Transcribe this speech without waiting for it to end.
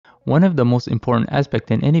One of the most important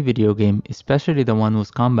aspects in any video game, especially the one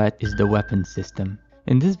with combat, is the weapon system.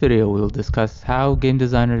 In this video, we will discuss how game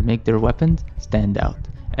designers make their weapons stand out.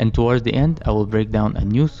 And towards the end, I will break down a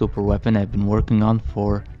new super weapon I've been working on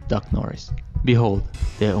for Duck Norris. Behold,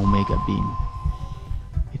 the Omega Beam.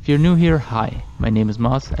 If you're new here, hi, my name is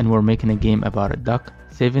Moss and we're making a game about a duck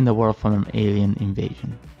saving the world from an alien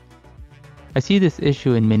invasion. I see this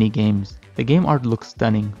issue in many games. The game art looks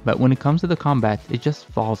stunning, but when it comes to the combat, it just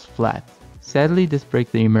falls flat. Sadly, this breaks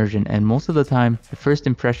the immersion, and most of the time, the first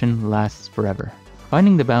impression lasts forever.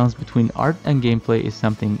 Finding the balance between art and gameplay is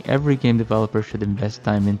something every game developer should invest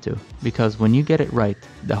time into, because when you get it right,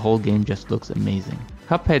 the whole game just looks amazing.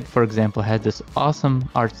 Cuphead, for example, has this awesome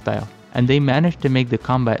art style, and they managed to make the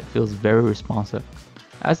combat feels very responsive.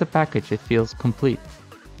 As a package, it feels complete.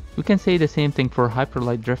 We can say the same thing for Hyper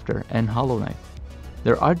Light Drifter and Hollow Knight.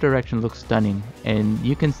 Their art direction looks stunning, and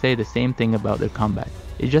you can say the same thing about their combat.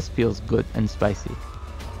 It just feels good and spicy.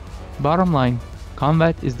 Bottom line,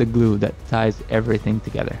 combat is the glue that ties everything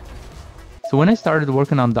together. So when I started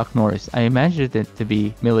working on Duck Norris, I imagined it to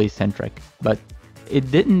be melee-centric, but it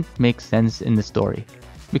didn't make sense in the story,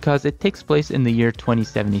 because it takes place in the year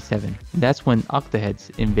 2077. That's when Octaheads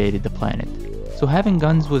invaded the planet. So having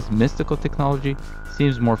guns with mystical technology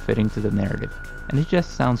seems more fitting to the narrative, and it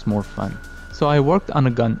just sounds more fun. So I worked on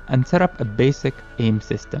a gun and set up a basic aim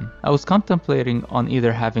system. I was contemplating on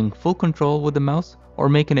either having full control with the mouse or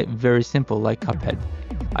making it very simple like Cuphead.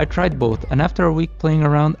 I tried both, and after a week playing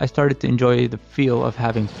around, I started to enjoy the feel of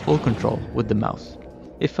having full control with the mouse.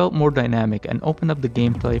 It felt more dynamic and opened up the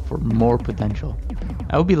gameplay for more potential.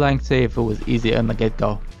 I would be lying to say if it was easy on the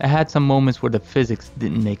get-go. I had some moments where the physics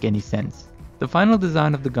didn't make any sense. The final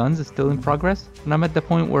design of the guns is still in progress, and I'm at the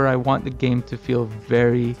point where I want the game to feel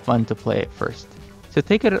very fun to play at first. To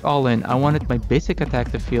take it all in, I wanted my basic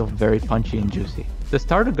attack to feel very punchy and juicy. The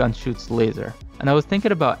starter gun shoots laser, and I was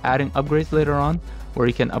thinking about adding upgrades later on, where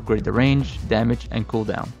you can upgrade the range, damage, and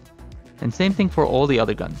cooldown. And same thing for all the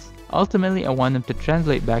other guns. Ultimately, I want them to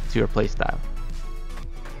translate back to your playstyle.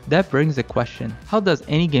 That brings the question, how does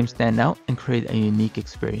any game stand out and create a unique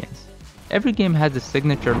experience? Every game has a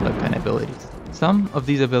signature look and abilities. Some of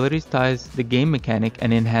these abilities ties the game mechanic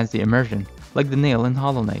and enhance the immersion, like the nail in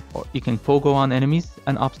Hollow Knight, or you can pogo on enemies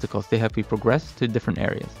and obstacles to help you progress to different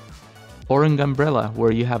areas. Or in Gunbrella,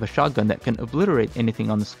 where you have a shotgun that can obliterate anything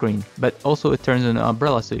on the screen, but also it turns into an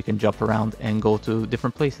umbrella so you can jump around and go to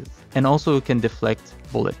different places. And also it can deflect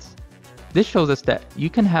bullets. This shows us that you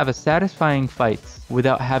can have a satisfying fights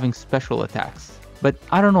without having special attacks. But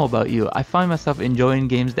I don't know about you, I find myself enjoying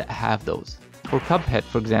games that have those. For Cuphead,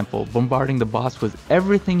 for example, bombarding the boss with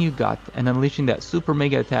everything you got and unleashing that super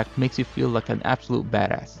mega attack makes you feel like an absolute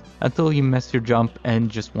badass, until you miss your jump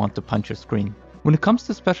and just want to punch your screen. When it comes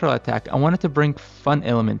to special attack, I wanted to bring fun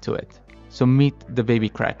element to it. So meet the baby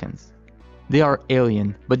Krakens. They are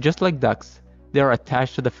alien, but just like ducks, they are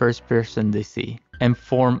attached to the first person they see and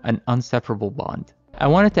form an inseparable bond. I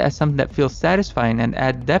wanted to add something that feels satisfying and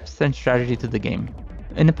add depth and strategy to the game.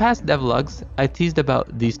 In the past devlogs, I teased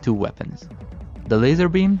about these two weapons, the laser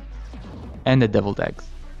beam and the devil dags.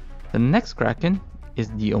 The next Kraken is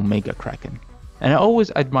the Omega Kraken. And I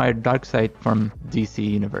always admired Dark Seid from DC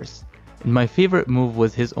Universe, and my favorite move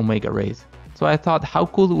was his Omega Rays. So I thought how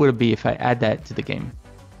cool it would be if I add that to the game.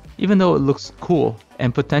 Even though it looks cool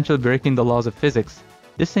and potentially breaking the laws of physics,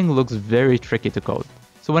 this thing looks very tricky to code.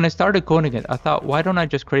 So when I started coding it, I thought why don't I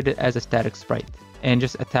just create it as a static sprite and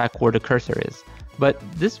just attack where the cursor is. But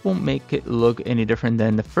this won't make it look any different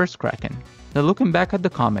than the first Kraken. Now looking back at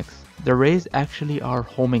the comics, the rays actually are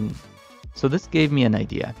homing. So this gave me an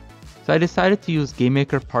idea. So I decided to use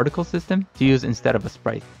GameMaker particle system to use instead of a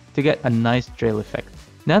sprite to get a nice trail effect.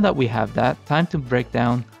 Now that we have that, time to break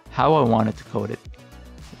down how I wanted to code it.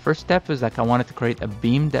 The first step is I wanted to create a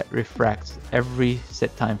beam that refracts every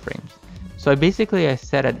set time frames. So I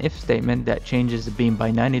set an if statement that changes the beam by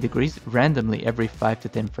 90 degrees randomly every 5 to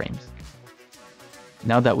 10 frames.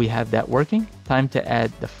 Now that we have that working, time to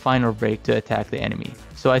add the final break to attack the enemy.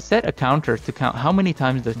 So I set a counter to count how many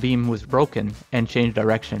times the beam was broken and change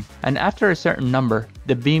direction. And after a certain number,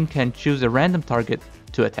 the beam can choose a random target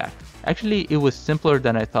to attack. Actually, it was simpler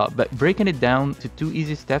than I thought, but breaking it down to 2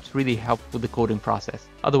 easy steps really helped with the coding process.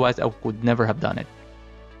 Otherwise, I would never have done it.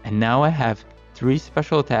 And now I have 3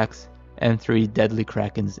 special attacks and 3 deadly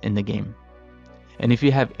Krakens in the game. And if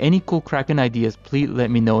you have any cool Kraken ideas, please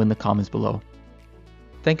let me know in the comments below.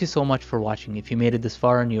 Thank you so much for watching. If you made it this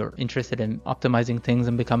far and you're interested in optimizing things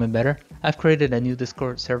and becoming better, I've created a new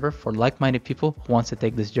Discord server for like-minded people who wants to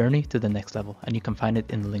take this journey to the next level, and you can find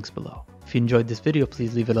it in the links below. If you enjoyed this video,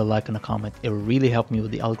 please leave it a like and a comment. It will really help me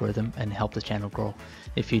with the algorithm and help the channel grow.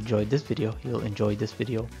 If you enjoyed this video, you'll enjoy this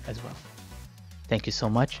video as well. Thank you so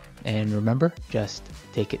much, and remember, just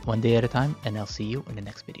take it one day at a time, and I'll see you in the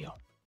next video.